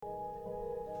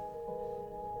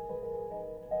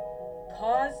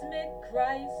Cosmic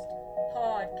Christ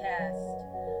Podcast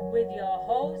with your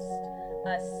host,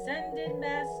 Ascended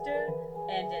Master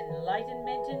and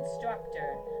Enlightenment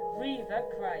Instructor, Riva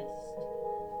Christ.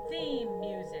 Theme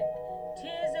music,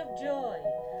 Tears of Joy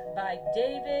by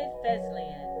David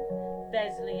Fesliyan.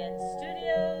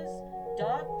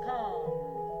 FesliyanStudios.com.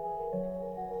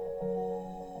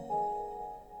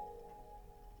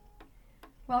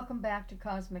 Welcome back to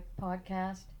Cosmic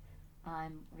Podcast.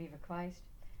 I'm Riva Christ.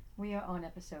 We are on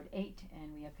episode 8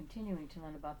 and we are continuing to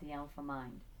learn about the Alpha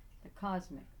Mind, the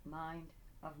cosmic mind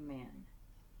of man.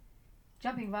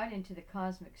 Jumping right into the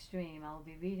cosmic stream, I'll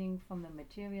be reading from the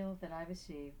material that I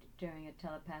received during a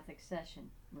telepathic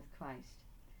session with Christ.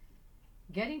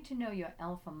 Getting to know your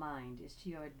Alpha Mind is to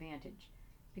your advantage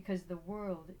because the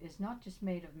world is not just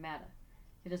made of matter,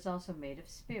 it is also made of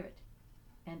spirit,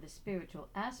 and the spiritual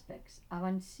aspects are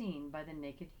unseen by the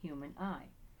naked human eye.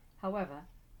 However,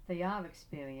 they are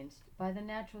experienced by the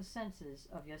natural senses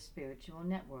of your spiritual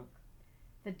network,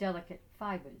 the delicate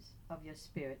fibers of your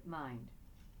spirit mind.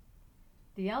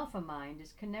 The Alpha Mind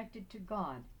is connected to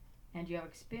God, and your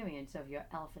experience of your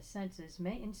Alpha senses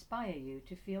may inspire you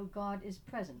to feel God is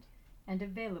present and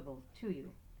available to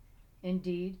you.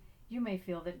 Indeed, you may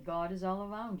feel that God is all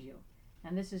around you,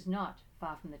 and this is not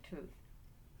far from the truth.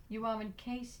 You are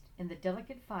encased in the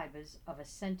delicate fibers of a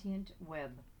sentient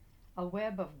web, a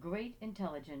web of great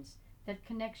intelligence that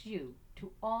connects you to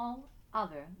all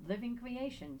other living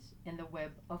creations in the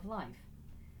web of life.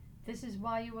 This is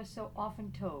why you are so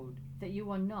often told that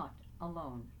you are not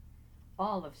alone.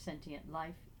 All of sentient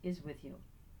life is with you.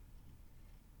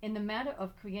 In the matter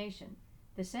of creation,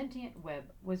 the sentient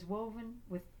web was woven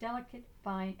with delicate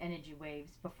fine energy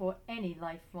waves before any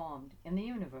life formed in the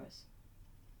universe.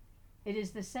 It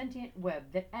is the sentient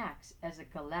web that acts as a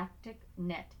galactic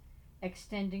net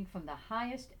extending from the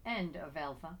highest end of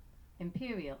Alpha,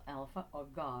 Imperial Alpha or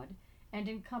God, and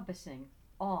encompassing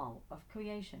all of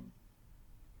creation.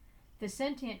 The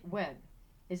sentient web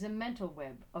is a mental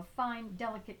web of fine,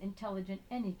 delicate, intelligent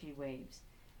energy waves,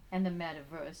 and the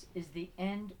Matterverse is the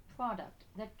end product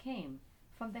that came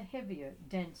from the heavier,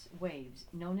 dense waves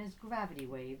known as gravity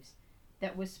waves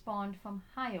that were spawned from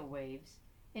higher waves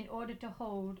in order to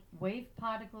hold wave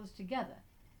particles together,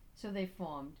 so they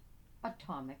formed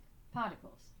atomic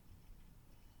particles.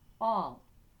 All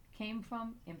came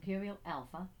from Imperial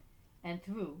Alpha, and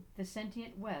through the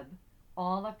sentient web,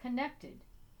 all are connected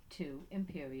to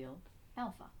Imperial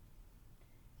Alpha.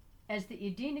 As the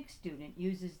Edenic student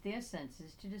uses their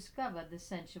senses to discover the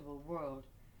sensual world,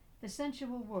 the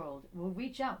sensual world will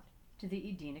reach out to the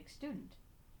Edenic student.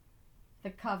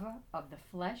 The cover of the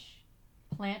flesh,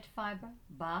 plant fiber,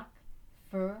 bark,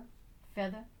 fur,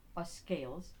 feather, or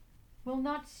scales will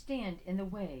not stand in the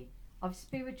way of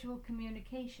spiritual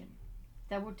communication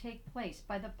that will take place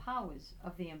by the powers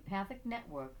of the empathic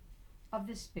network of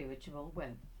the spiritual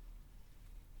web.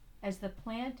 As the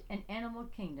plant and animal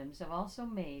kingdoms are also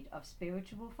made of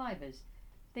spiritual fibers,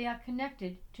 they are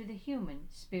connected to the human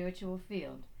spiritual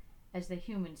field, as the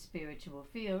human spiritual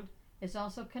field is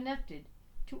also connected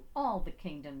to all the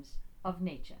kingdoms of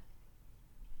nature.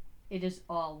 It is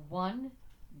all one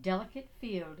delicate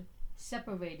field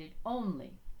separated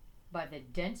only by the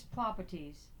dense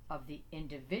properties of the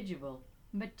individual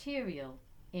material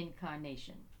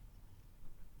incarnation.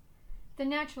 The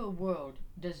natural world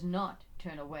does not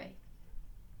turn away.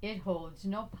 It holds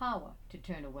no power to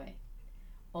turn away.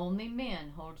 Only man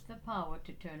holds the power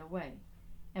to turn away,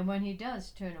 and when he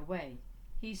does turn away,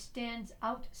 he stands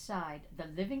outside the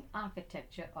living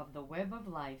architecture of the web of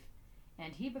life,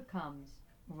 and he becomes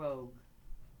rogue.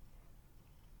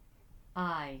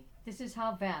 This is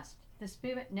how vast the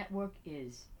spirit network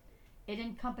is. It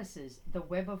encompasses the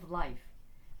web of life,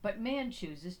 but man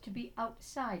chooses to be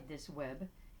outside this web,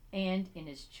 and in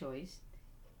his choice,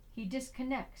 he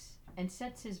disconnects and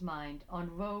sets his mind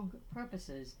on rogue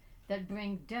purposes that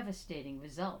bring devastating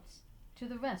results to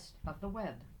the rest of the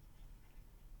web.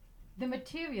 The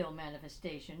material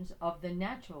manifestations of the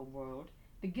natural world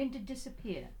begin to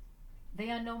disappear.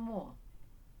 They are no more.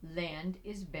 Land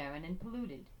is barren and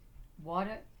polluted.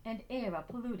 Water and air are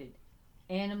polluted.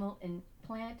 Animal and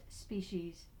plant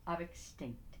species are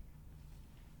extinct.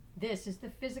 This is the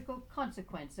physical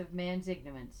consequence of man's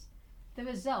ignorance, the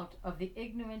result of the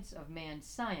ignorance of man's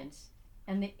science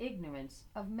and the ignorance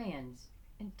of man's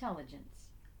intelligence.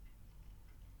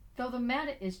 Though the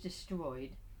matter is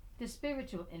destroyed, the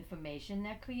spiritual information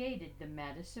that created the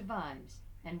matter survives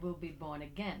and will be born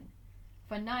again,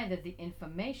 for neither the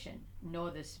information nor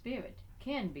the spirit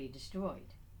can be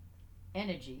destroyed.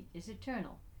 Energy is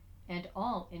eternal, and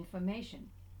all information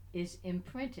is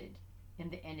imprinted in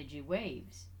the energy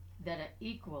waves that are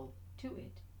equal to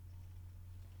it.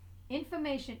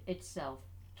 Information itself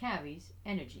carries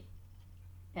energy.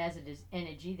 As it is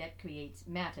energy that creates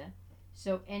matter,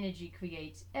 so energy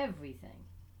creates everything,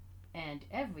 and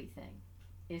everything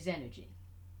is energy.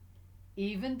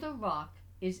 Even the rock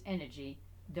is energy,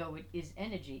 though it is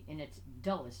energy in its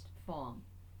dullest form.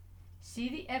 See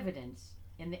the evidence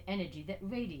in the energy that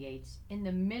radiates in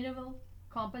the mineral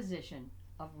composition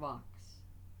of rocks.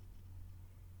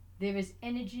 There is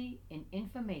energy in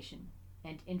information,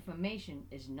 and information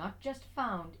is not just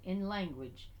found in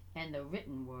language and the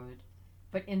written word,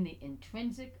 but in the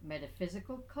intrinsic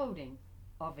metaphysical coding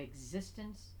of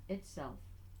existence itself.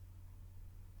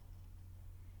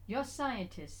 Your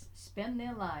scientists spend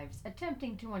their lives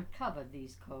attempting to uncover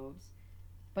these codes,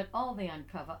 but all they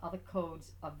uncover are the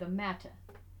codes of the matter.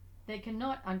 They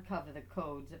cannot uncover the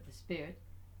codes of the spirit,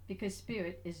 because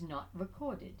spirit is not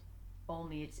recorded.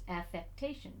 Only its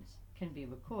affectations can be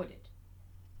recorded.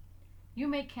 You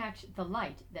may catch the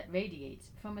light that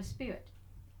radiates from a spirit.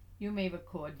 You may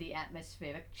record the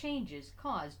atmospheric changes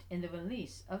caused in the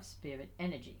release of spirit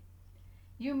energy.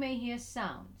 You may hear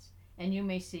sounds, and you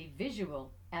may see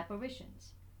visual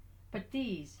apparitions. But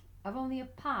these are only a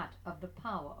part of the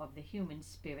power of the human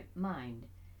spirit mind,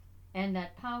 and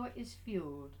that power is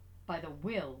fueled by the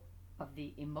will of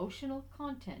the emotional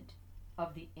content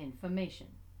of the information.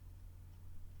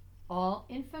 All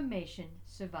information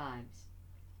survives.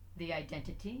 The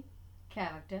identity,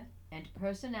 character, and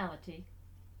personality,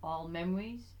 all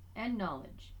memories and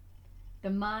knowledge.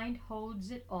 The mind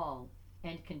holds it all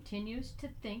and continues to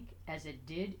think as it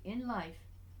did in life,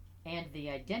 and the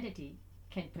identity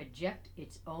can project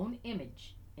its own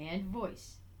image and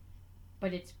voice,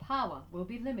 but its power will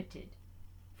be limited,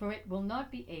 for it will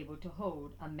not be able to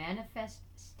hold a manifest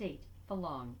state for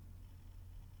long.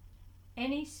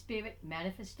 Any spirit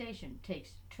manifestation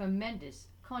takes tremendous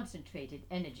concentrated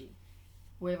energy,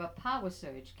 where a power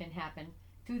surge can happen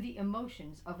through the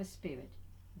emotions of a spirit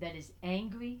that is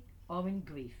angry or in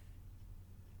grief.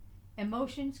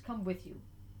 Emotions come with you,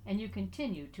 and you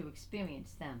continue to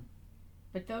experience them.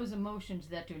 But those emotions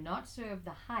that do not serve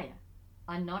the higher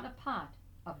are not a part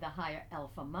of the higher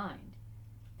alpha mind.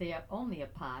 They are only a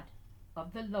part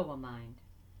of the lower mind.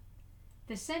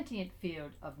 The sentient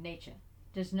field of nature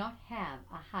does not have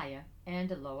a higher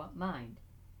and a lower mind.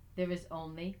 There is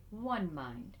only one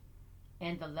mind,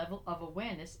 and the level of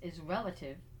awareness is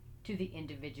relative to the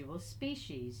individual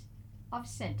species of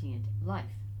sentient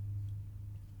life.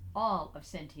 All of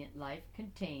sentient life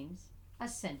contains a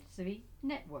sensory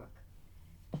network.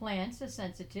 Plants are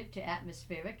sensitive to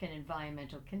atmospheric and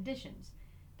environmental conditions,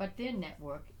 but their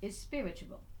network is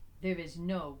spiritual. There is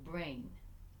no brain.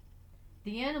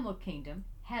 The animal kingdom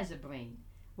has a brain,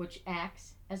 which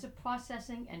acts as a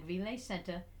processing and relay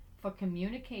center for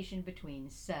communication between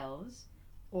cells,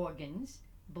 organs,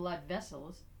 blood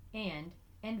vessels, and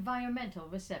environmental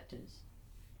receptors.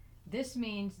 This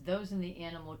means those in the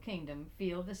animal kingdom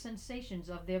feel the sensations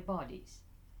of their bodies.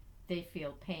 They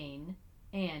feel pain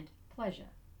and pleasure.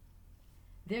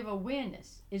 Their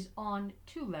awareness is on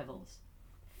two levels,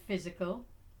 physical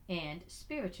and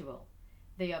spiritual.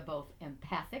 They are both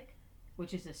empathic,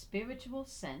 which is a spiritual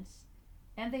sense,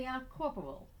 and they are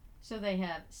corporal, so they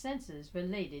have senses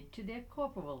related to their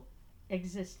corporal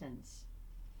existence.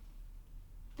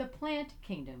 The plant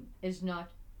kingdom is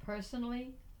not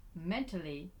personally,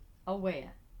 mentally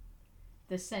aware.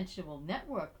 The sensual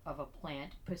network of a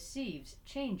plant perceives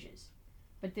changes,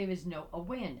 but there is no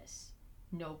awareness,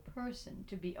 no person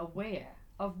to be aware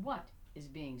of what is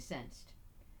being sensed.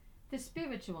 The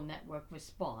spiritual network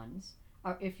responds,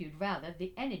 or if you'd rather,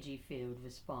 the energy field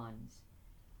responds.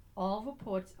 All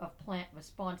reports of plant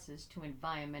responses to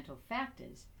environmental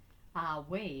factors are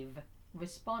wave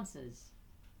responses.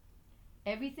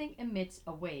 Everything emits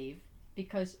a wave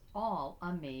because all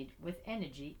are made with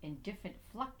energy in different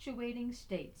fluctuating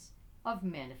states of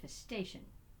manifestation.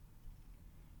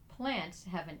 Plants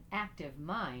have an active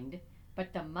mind,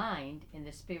 but the mind in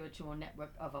the spiritual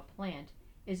network of a plant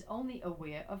is only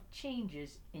aware of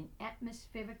changes in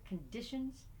atmospheric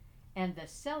conditions and the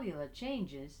cellular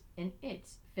changes in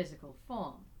its physical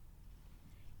form.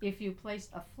 If you place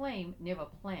a flame near a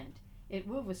plant, it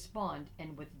will respond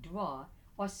and withdraw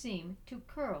or seem to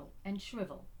curl and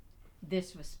shrivel.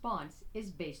 This response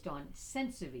is based on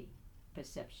sensory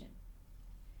perception.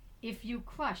 If you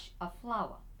crush a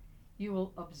flower, you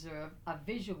will observe a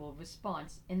visual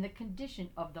response in the condition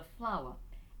of the flower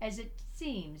as it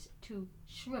seems to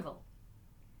shrivel.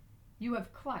 You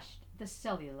have crushed the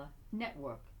cellular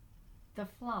network. The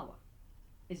flower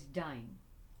is dying.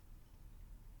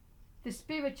 The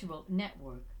spiritual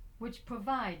network, which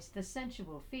provides the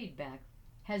sensual feedback,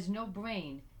 has no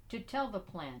brain to tell the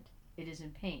plant it is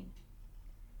in pain.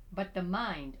 But the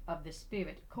mind of the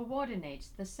spirit coordinates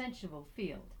the sensual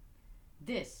field.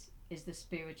 This is the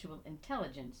spiritual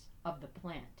intelligence of the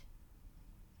plant.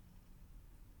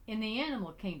 In the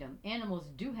animal kingdom, animals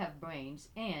do have brains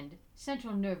and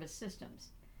central nervous systems.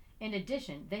 In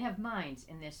addition, they have minds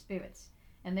in their spirits,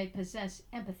 and they possess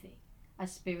empathy, a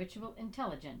spiritual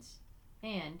intelligence,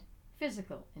 and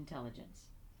physical intelligence.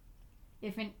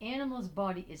 If an animal's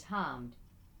body is harmed,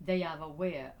 they are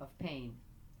aware of pain.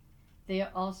 They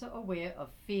are also aware of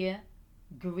fear,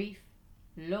 grief,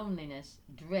 loneliness,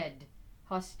 dread,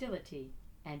 hostility,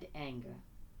 and anger.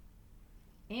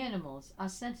 Animals are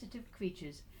sensitive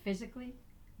creatures physically,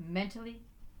 mentally,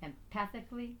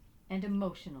 empathically, and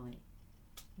emotionally.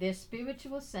 Their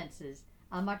spiritual senses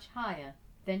are much higher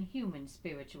than human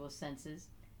spiritual senses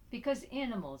because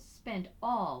animals spend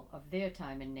all of their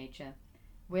time in nature,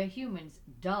 where humans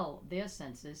dull their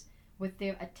senses with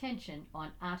their attention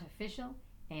on artificial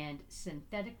and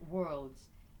synthetic worlds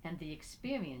and the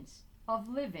experience of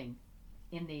living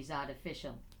in these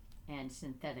artificial and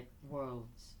synthetic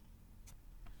worlds.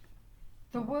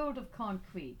 The world of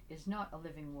concrete is not a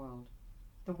living world.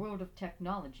 The world of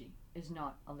technology is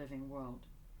not a living world.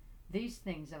 These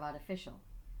things are artificial.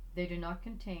 They do not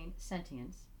contain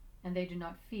sentience, and they do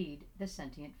not feed the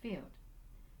sentient field.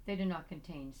 They do not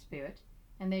contain spirit,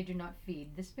 and they do not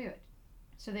feed the spirit.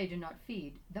 So they do not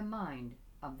feed the mind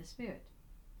of the spirit.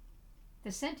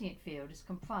 The sentient field is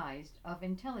comprised of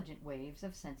intelligent waves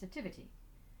of sensitivity.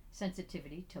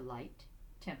 Sensitivity to light,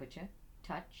 temperature,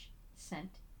 touch,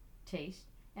 scent, taste,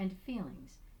 and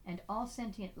feelings, and all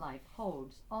sentient life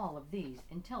holds all of these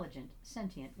intelligent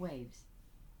sentient waves.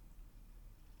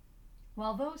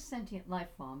 While those sentient life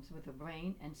forms with a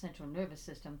brain and central nervous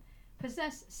system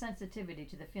possess sensitivity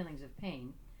to the feelings of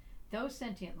pain, those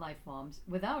sentient life forms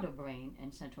without a brain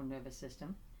and central nervous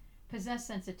system possess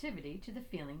sensitivity to the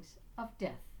feelings of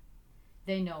death.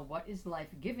 They know what is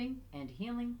life-giving and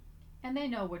healing, and they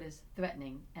know what is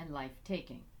threatening and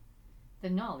life-taking. The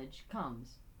knowledge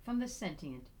comes from the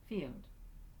sentient field.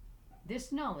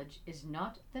 This knowledge is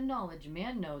not the knowledge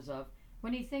man knows of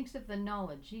when he thinks of the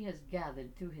knowledge he has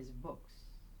gathered through his books.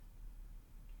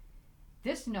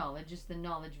 This knowledge is the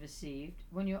knowledge received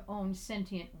when your own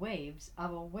sentient waves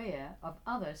are aware of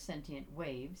other sentient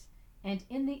waves, and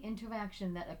in the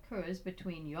interaction that occurs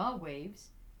between your waves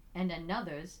and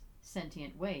another's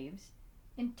sentient waves,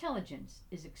 intelligence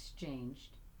is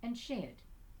exchanged and shared.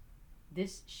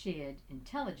 This shared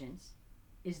intelligence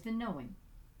is the knowing.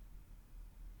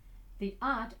 The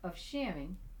art of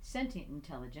sharing sentient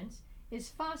intelligence is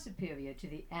far superior to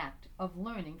the act of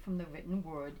learning from the written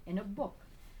word in a book,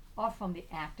 or from the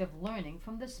act of learning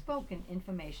from the spoken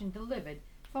information delivered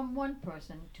from one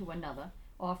person to another,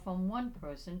 or from one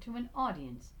person to an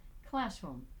audience,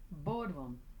 classroom,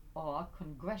 boardroom, or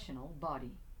congressional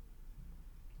body.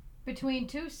 Between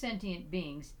two sentient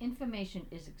beings, information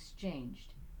is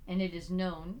exchanged, and it is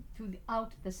known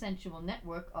throughout the sensual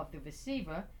network of the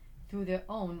receiver through their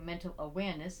own mental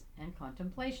awareness and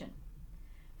contemplation.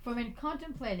 For in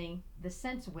contemplating the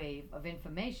sense wave of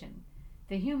information,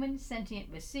 the human sentient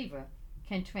receiver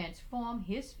can transform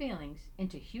his feelings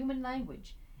into human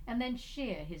language and then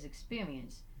share his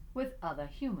experience with other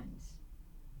humans.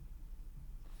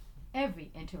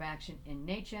 Every interaction in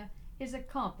nature is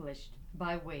accomplished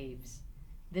by waves.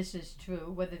 This is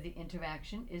true whether the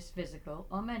interaction is physical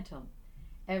or mental.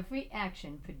 Every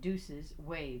action produces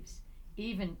waves.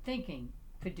 Even thinking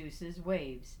produces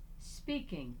waves.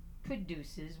 Speaking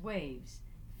produces waves.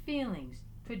 Feelings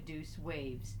produce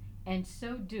waves. And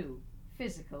so do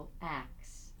physical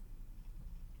acts.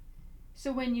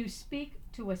 So when you speak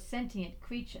to a sentient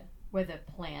creature, whether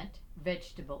plant,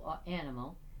 vegetable, or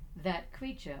animal, that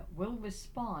creature will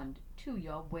respond to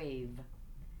your wave.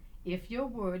 If your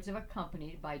words are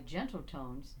accompanied by gentle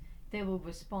tones, they will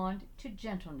respond to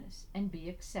gentleness and be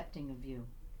accepting of you.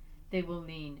 They will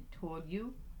lean toward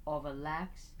you or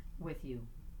relax with you.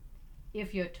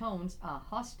 If your tones are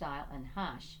hostile and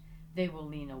harsh, they will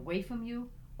lean away from you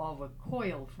or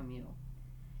recoil from you.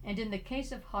 And in the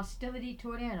case of hostility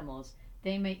toward animals,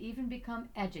 they may even become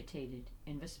agitated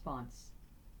in response.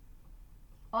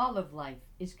 All of life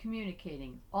is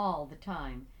communicating all the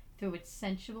time through its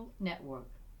sensual network,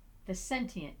 the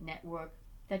sentient network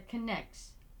that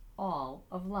connects all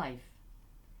of life.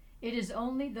 It is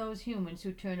only those humans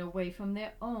who turn away from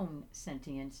their own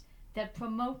sentience that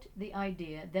promote the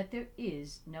idea that there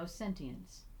is no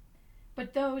sentience.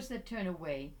 But those that turn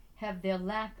away have their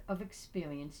lack of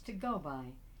experience to go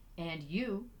by, and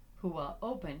you, who are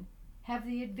open, have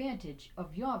the advantage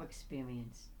of your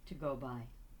experience to go by.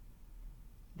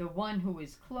 The one who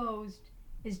is closed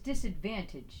is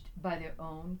disadvantaged by their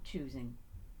own choosing.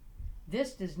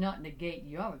 This does not negate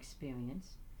your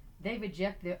experience. They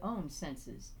reject their own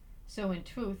senses, so in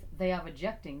truth they are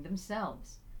rejecting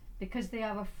themselves, because they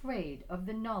are afraid of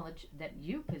the knowledge that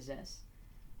you possess,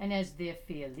 and as their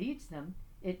fear leads them,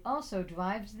 it also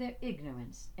drives their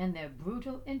ignorance and their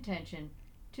brutal intention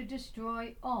to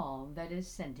destroy all that is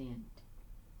sentient.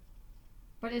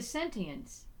 But as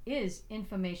sentience is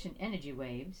information energy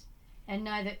waves, and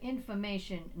neither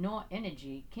information nor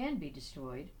energy can be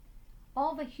destroyed,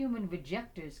 all the human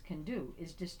rejectors can do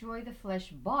is destroy the flesh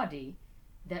body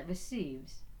that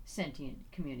receives sentient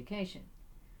communication.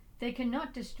 They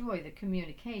cannot destroy the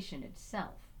communication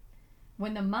itself.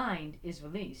 When the mind is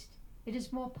released, it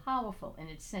is more powerful in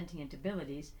its sentient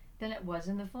abilities than it was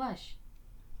in the flesh.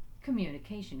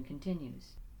 Communication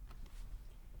continues.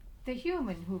 The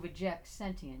human who rejects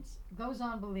sentience goes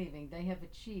on believing they have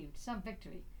achieved some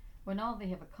victory when all they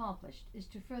have accomplished is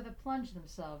to further plunge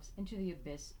themselves into the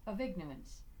abyss of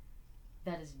ignorance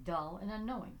that is dull and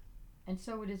unknowing, and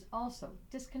so it is also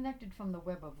disconnected from the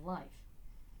web of life.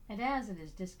 And as it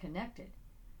is disconnected,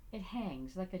 it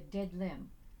hangs like a dead limb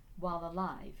while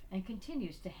alive and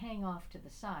continues to hang off to the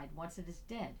side once it is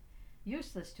dead,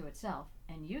 useless to itself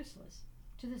and useless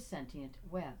to the sentient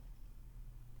web.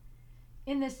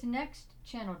 In this next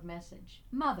channeled message,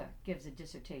 Mother gives a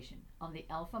dissertation on the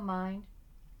alpha mind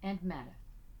and matter.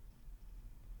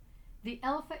 The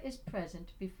alpha is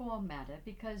present before matter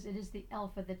because it is the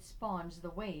alpha that spawns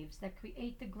the waves that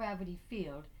create the gravity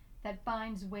field that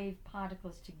binds wave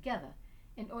particles together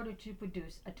in order to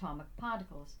produce atomic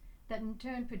particles that in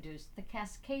turn produce the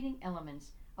cascading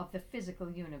elements of the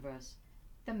physical universe,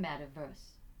 the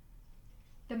matterverse.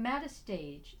 The matter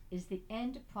stage is the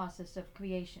end process of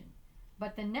creation,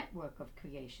 but the network of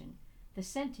creation, the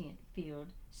sentient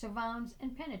field, surrounds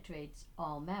and penetrates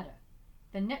all matter.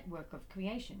 The network of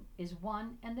creation is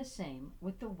one and the same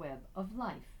with the web of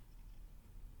life.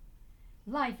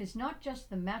 Life is not just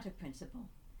the matter principle,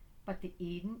 but the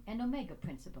Eden and Omega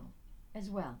principle as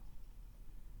well.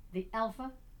 The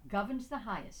alpha governs the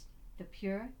highest, the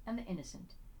pure and the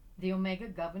innocent. The Omega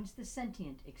governs the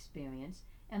sentient experience,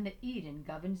 and the Eden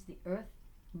governs the earth,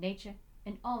 nature,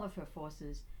 and all of her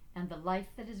forces, and the life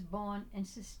that is born and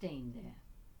sustained there.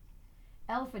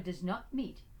 Alpha does not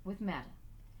meet with matter.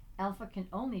 Alpha can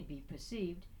only be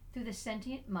perceived through the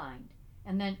sentient mind,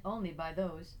 and then only by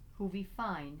those who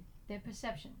refine their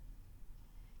perception.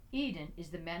 Eden is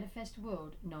the manifest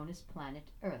world known as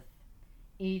planet Earth.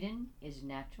 Eden is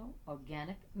natural,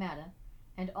 organic matter,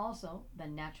 and also the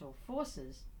natural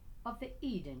forces of the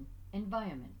Eden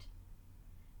environment.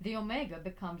 The Omega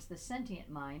becomes the sentient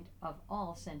mind of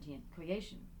all sentient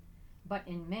creation. But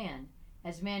in man,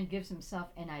 as man gives himself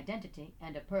an identity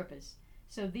and a purpose,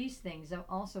 so these things are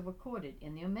also recorded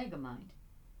in the Omega mind.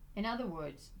 In other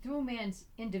words, through man's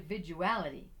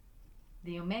individuality,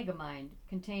 the Omega mind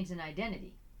contains an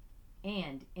identity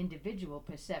and individual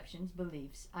perceptions,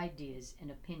 beliefs, ideas, and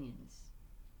opinions.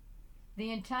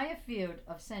 The entire field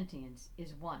of sentience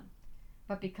is one,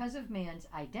 but because of man's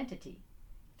identity,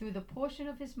 through the portion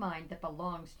of his mind that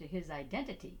belongs to his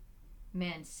identity,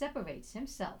 man separates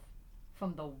himself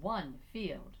from the one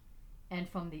field and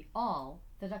from the all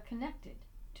that are connected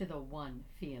to the one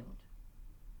field.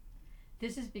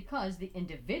 This is because the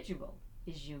individual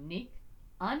is unique,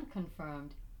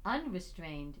 unconfirmed,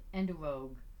 unrestrained, and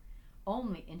rogue.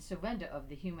 Only in surrender of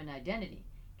the human identity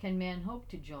can man hope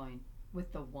to join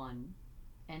with the one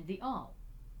and the all.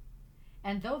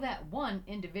 And though that one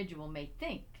individual may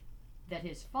think that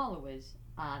his followers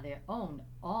are their own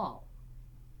all,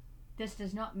 this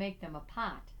does not make them a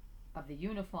part of the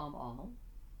uniform all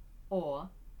or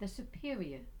the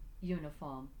superior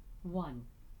uniform one.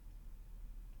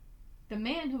 The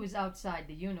man who is outside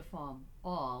the uniform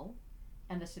all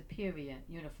and the superior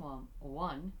uniform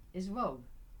one is rogue.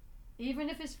 Even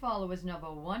if his followers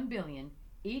number 1 billion,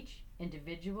 each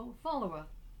individual follower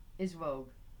is rogue.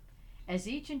 As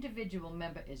each individual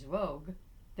member is rogue,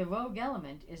 the rogue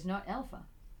element is not alpha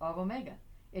or omega.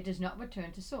 It does not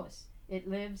return to source. It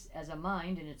lives as a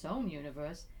mind in its own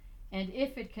universe, and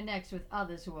if it connects with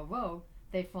others who are rogue,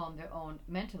 they form their own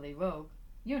mentally rogue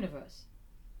universe.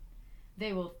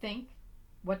 They will think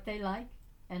what they like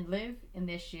and live in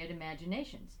their shared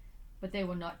imaginations, but they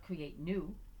will not create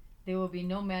new. There will be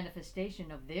no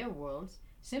manifestation of their worlds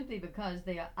simply because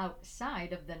they are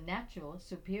outside of the natural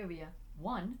superior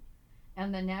one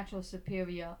and the natural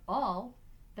superior all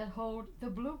that hold the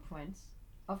blueprints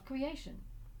of creation.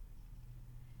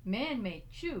 Man may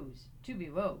choose to be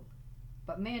rogue,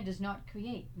 but man does not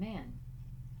create man.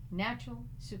 Natural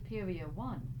superior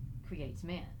one creates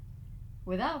man.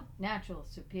 Without natural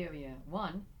superior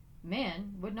one,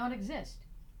 man would not exist.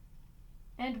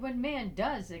 And when man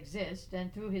does exist,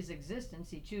 and through his existence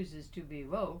he chooses to be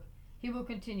rogue, he will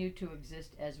continue to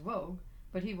exist as rogue,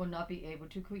 but he will not be able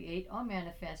to create or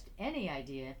manifest any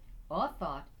idea or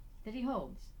thought that he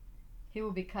holds. He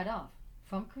will be cut off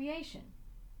from creation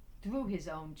through his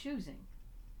own choosing.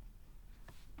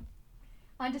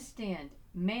 Understand,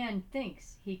 man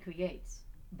thinks he creates,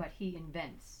 but he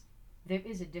invents. There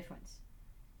is a difference.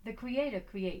 The Creator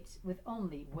creates with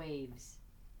only waves.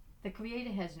 The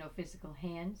Creator has no physical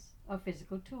hands or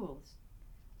physical tools.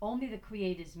 Only the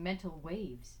Creator's mental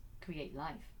waves create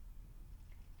life.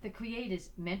 The Creator's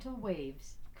mental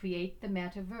waves create the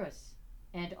matterverse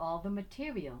and all the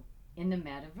material in the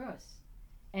matterverse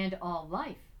and all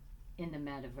life in the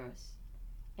matterverse.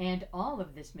 And all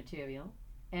of this material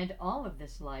and all of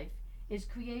this life is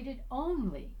created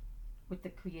only with the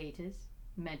Creator's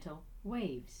mental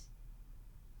waves.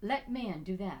 Let man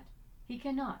do that. He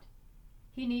cannot.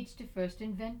 He needs to first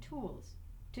invent tools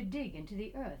to dig into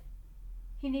the earth.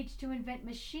 He needs to invent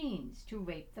machines to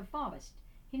rape the forest.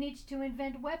 He needs to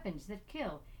invent weapons that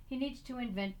kill. He needs to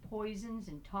invent poisons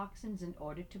and toxins in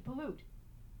order to pollute.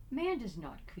 Man does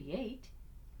not create.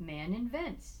 Man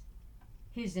invents.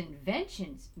 His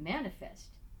inventions manifest,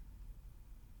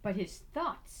 but his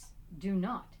thoughts do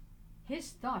not.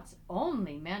 His thoughts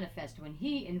only manifest when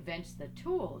he invents the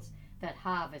tools that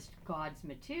harvest God's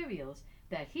materials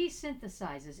that he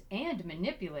synthesizes and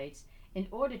manipulates in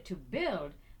order to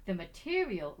build the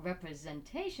material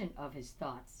representation of his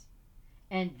thoughts.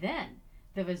 And then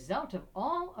the result of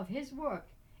all of his work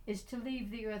is to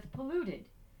leave the earth polluted,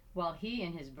 while he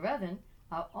and his brethren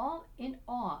are all in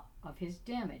awe of his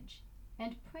damage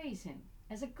and praise him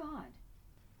as a god.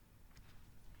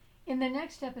 In the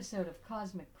next episode of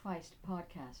Cosmic Christ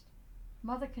podcast,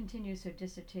 Mother continues her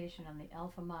dissertation on the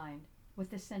Alpha Mind with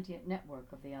the sentient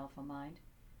network of the Alpha Mind,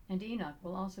 and Enoch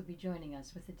will also be joining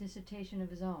us with a dissertation of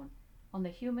his own on the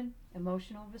human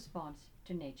emotional response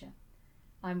to nature.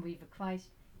 I'm Reva Christ.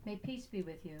 May peace be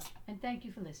with you, and thank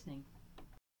you for listening.